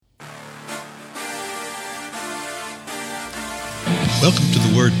Welcome to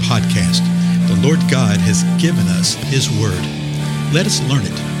the Word Podcast. The Lord God has given us His Word. Let us learn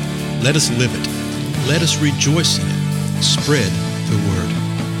it. Let us live it. Let us rejoice in it. Spread the Word.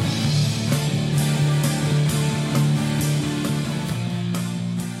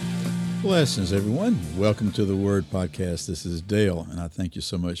 Blessings, everyone. Welcome to the Word Podcast. This is Dale, and I thank you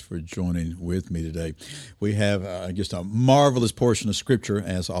so much for joining with me today. We have just a marvelous portion of Scripture,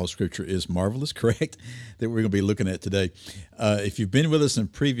 as all Scripture is marvelous, correct, that we're going to be looking at today. If you've been with us in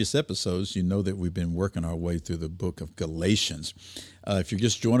previous episodes, you know that we've been working our way through the book of Galatians. If you're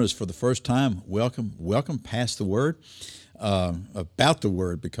just joining us for the first time, welcome. Pass the Word, about the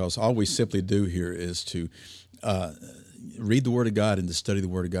Word, because all we simply do here is to read the Word of God and to study the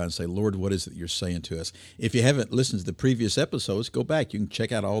Word of God and say, Lord, what is it you're saying to us? If you haven't listened to the previous episodes, go back. You can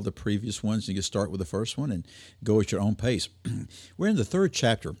check out all the previous ones. You can start with the first one and go at your own pace. We're in the third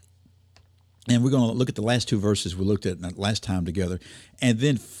chapter, and we're going to look at the last two verses we looked at last time together and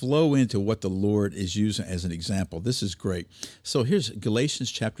then flow into what the Lord is using as an example. This is great. So here's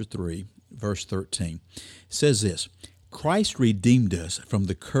Galatians chapter 3, verse 13. It says this, Christ redeemed us from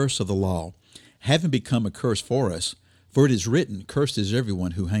the curse of the law, having become a curse for us. For it is written, cursed is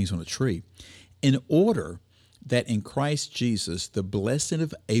everyone who hangs on a tree, in order that in Christ Jesus the blessing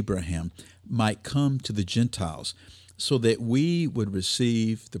of Abraham might come to the Gentiles, so that we would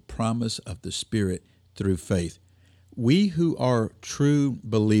receive the promise of the Spirit through faith. We who are true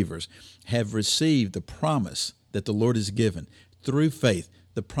believers have received the promise that the Lord has given through faith,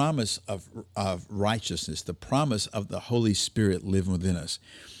 the promise of righteousness, the promise of the Holy Spirit living within us.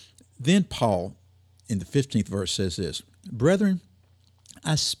 Then Paul, in the 15th verse, says this, Brethren,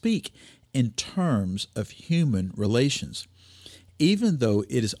 I speak in terms of human relations. Even though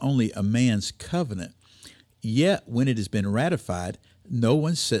it is only a man's covenant, yet when it has been ratified, no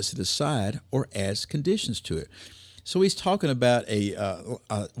one sets it aside or adds conditions to it. So he's talking about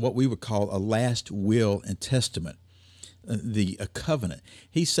what we would call a last will and testament, a covenant.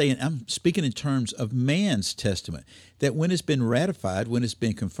 He's saying, I'm speaking in terms of man's testament, that when it's been ratified, when it's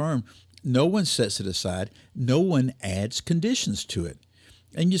been confirmed, no one sets it aside. No one adds conditions to it.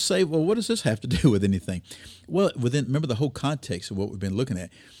 And you say, well, what does this have to do with anything? Well, remember the whole context of what we've been looking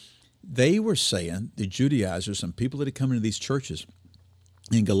at. They were saying, the Judaizers and people that had come into these churches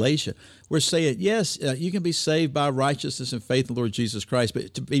in Galatia were saying, yes, you can be saved by righteousness and faith in the Lord Jesus Christ,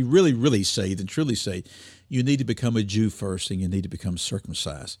 but to be really, really saved and truly saved, you need to become a Jew first and you need to become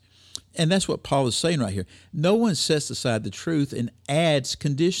circumcised. And that's what Paul is saying right here. No one sets aside the truth and adds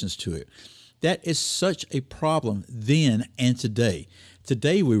conditions to it. That is such a problem then and today.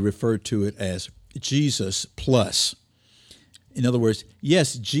 Today we refer to it as Jesus plus. In other words,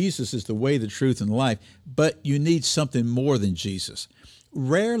 yes, Jesus is the way, the truth, and the life, but you need something more than Jesus.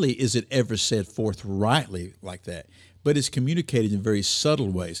 Rarely is it ever said forthrightly like that, but it's communicated in very subtle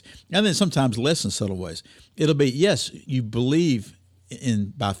ways, and then sometimes less than subtle ways. It'll be, yes, you believe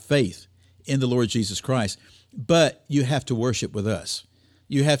by faith in the Lord Jesus Christ, but you have to worship with us.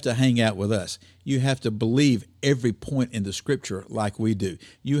 You have to hang out with us. You have to believe every point in the Scripture like we do.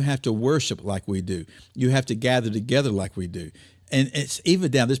 You have to worship like we do. You have to gather together like we do. And it's even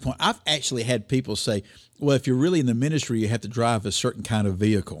down this point. I've actually had people say, well, if you're really in the ministry, you have to drive a certain kind of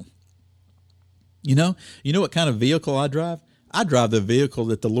vehicle. You know what kind of vehicle I drive? I drive the vehicle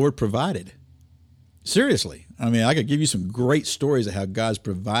that the Lord provided. Seriously. I mean, I could give you some great stories of how God's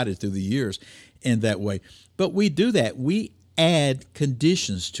provided through the years in that way. But we do that. We add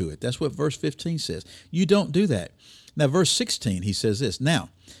conditions to it. That's what verse 15 says. You don't do that. Now, verse 16, he says this. Now,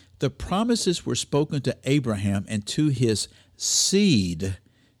 the promises were spoken to Abraham and to his seed,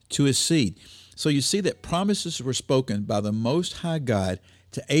 So you see that promises were spoken by the Most High God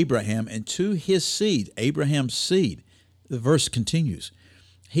to Abraham and to his seed, Abraham's seed. The verse continues.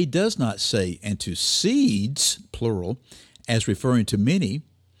 He does not say, and to seeds, plural, as referring to many,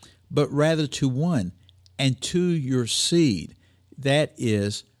 but rather to one, and to your seed. That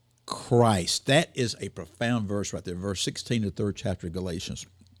is Christ. That is a profound verse right there, verse 16 of the third chapter of Galatians.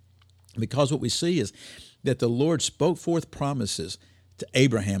 Because what we see is that the Lord spoke forth promises to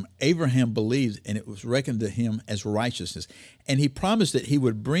Abraham. Abraham believed, and it was reckoned to him as righteousness. And he promised that he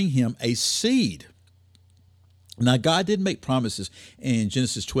would bring him a seed. Now, God did make promises in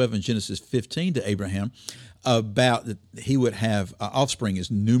Genesis 12 and Genesis 15 to Abraham about that he would have offspring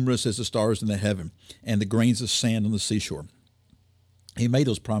as numerous as the stars in the heaven and the grains of sand on the seashore. He made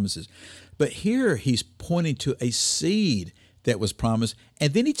those promises. But here he's pointing to a seed that was promised,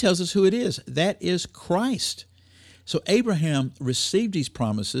 and then he tells us who it is. That is Christ. So Abraham received these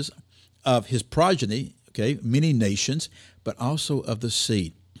promises of his progeny, many nations, but also of the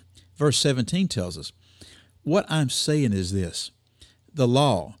seed. Verse 17 tells us, what I'm saying is this, the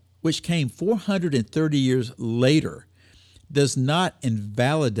law, which came 430 years later, does not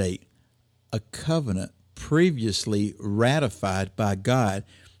invalidate a covenant previously ratified by God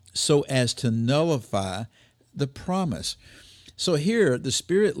so as to nullify the promise. So here, the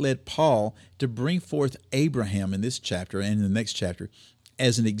Spirit led Paul to bring forth Abraham in this chapter and in the next chapter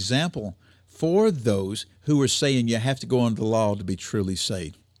as an example for those who were saying you have to go under the law to be truly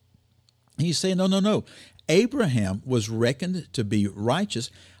saved. And he's saying, no. Abraham was reckoned to be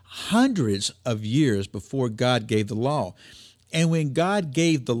righteous hundreds of years before God gave the law. And when God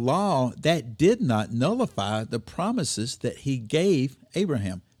gave the law, that did not nullify the promises that he gave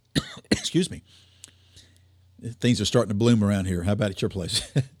Abraham. Excuse me. Things are starting to bloom around here. How about at your place?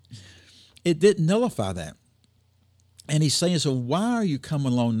 It didn't nullify that. And he's saying, so why are you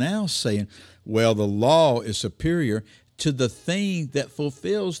coming along now saying, well, the law is superior to the thing that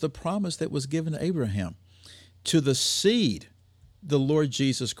fulfills the promise that was given to Abraham, to the seed, the Lord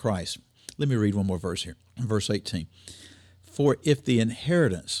Jesus Christ. Let me read one more verse here, verse 18. For if the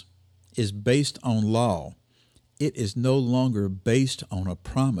inheritance is based on law, it is no longer based on a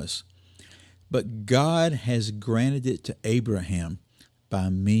promise, but God has granted it to Abraham by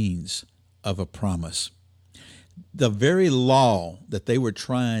means of a promise. The very law that they were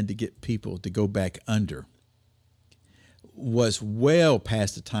trying to get people to go back under was well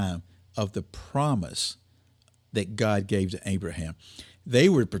past the time of the promise that God gave to Abraham. They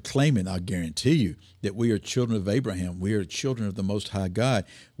were proclaiming, I guarantee you, that we are children of Abraham. We are children of the Most High God.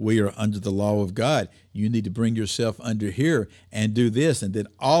 We are under the law of God. You need to bring yourself under here and do this, and then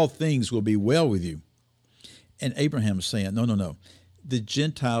all things will be well with you. And Abraham is saying, no. The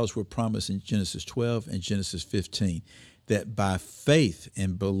Gentiles were promised in Genesis 12 and Genesis 15 that by faith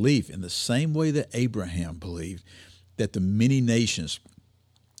and belief, in the same way that Abraham believed, that the many nations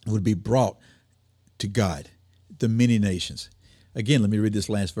would be brought to God. The many nations. Again, let me read this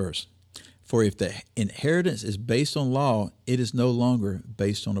last verse. For if the inheritance is based on law, it is no longer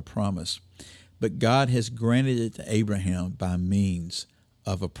based on a promise. But God has granted it to Abraham by means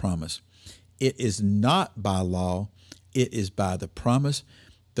of a promise. It is not by law, it is by the promise.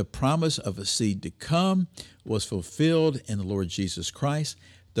 The promise of a seed to come was fulfilled in the Lord Jesus Christ.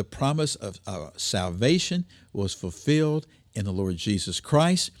 The promise of salvation was fulfilled in the Lord Jesus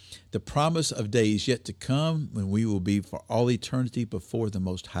Christ. The promise of days yet to come, when we will be for all eternity before the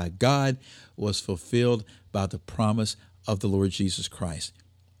Most High God, was fulfilled by the promise of the Lord Jesus Christ.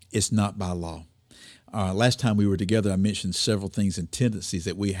 It's not by law. Last time we were together, I mentioned several things and tendencies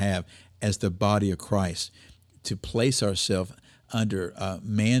that we have as the body of Christ to place ourselves under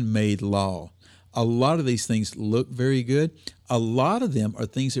man-made law. A lot of these things look very good. A lot of them are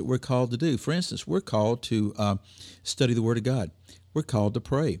things that we're called to do. For instance, we're called to study the Word of God. We're called to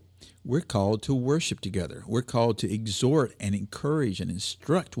pray. We're called to worship together. We're called to exhort and encourage and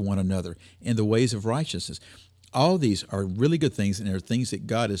instruct one another in the ways of righteousness. All these are really good things, and they're things that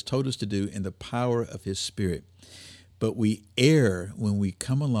God has told us to do in the power of His Spirit. But we err when we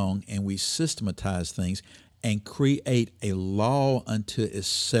come along and we systematize things and create a law unto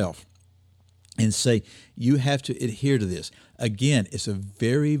itself and say, you have to adhere to this. Again, it's a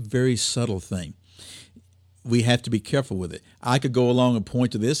very, very subtle thing. We have to be careful with it. I could go along and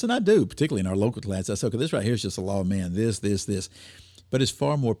point to this, and I do, particularly in our local class. I say, okay, this right here is just the law of man, this. But it's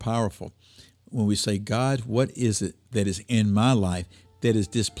far more powerful when we say, God, what is it that is in my life that is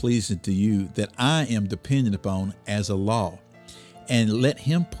displeasing to you, that I am dependent upon as a law? And let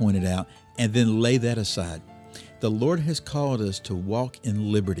Him point it out, and then lay that aside. The Lord has called us to walk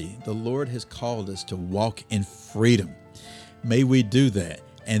in liberty. The Lord has called us to walk in freedom. May we do that.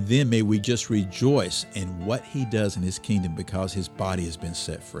 And then may we just rejoice in what He does in His kingdom because His body has been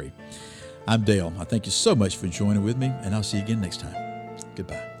set free. I'm Dale. I thank you so much for joining with me, and I'll see you again next time.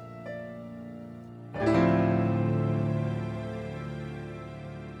 Goodbye.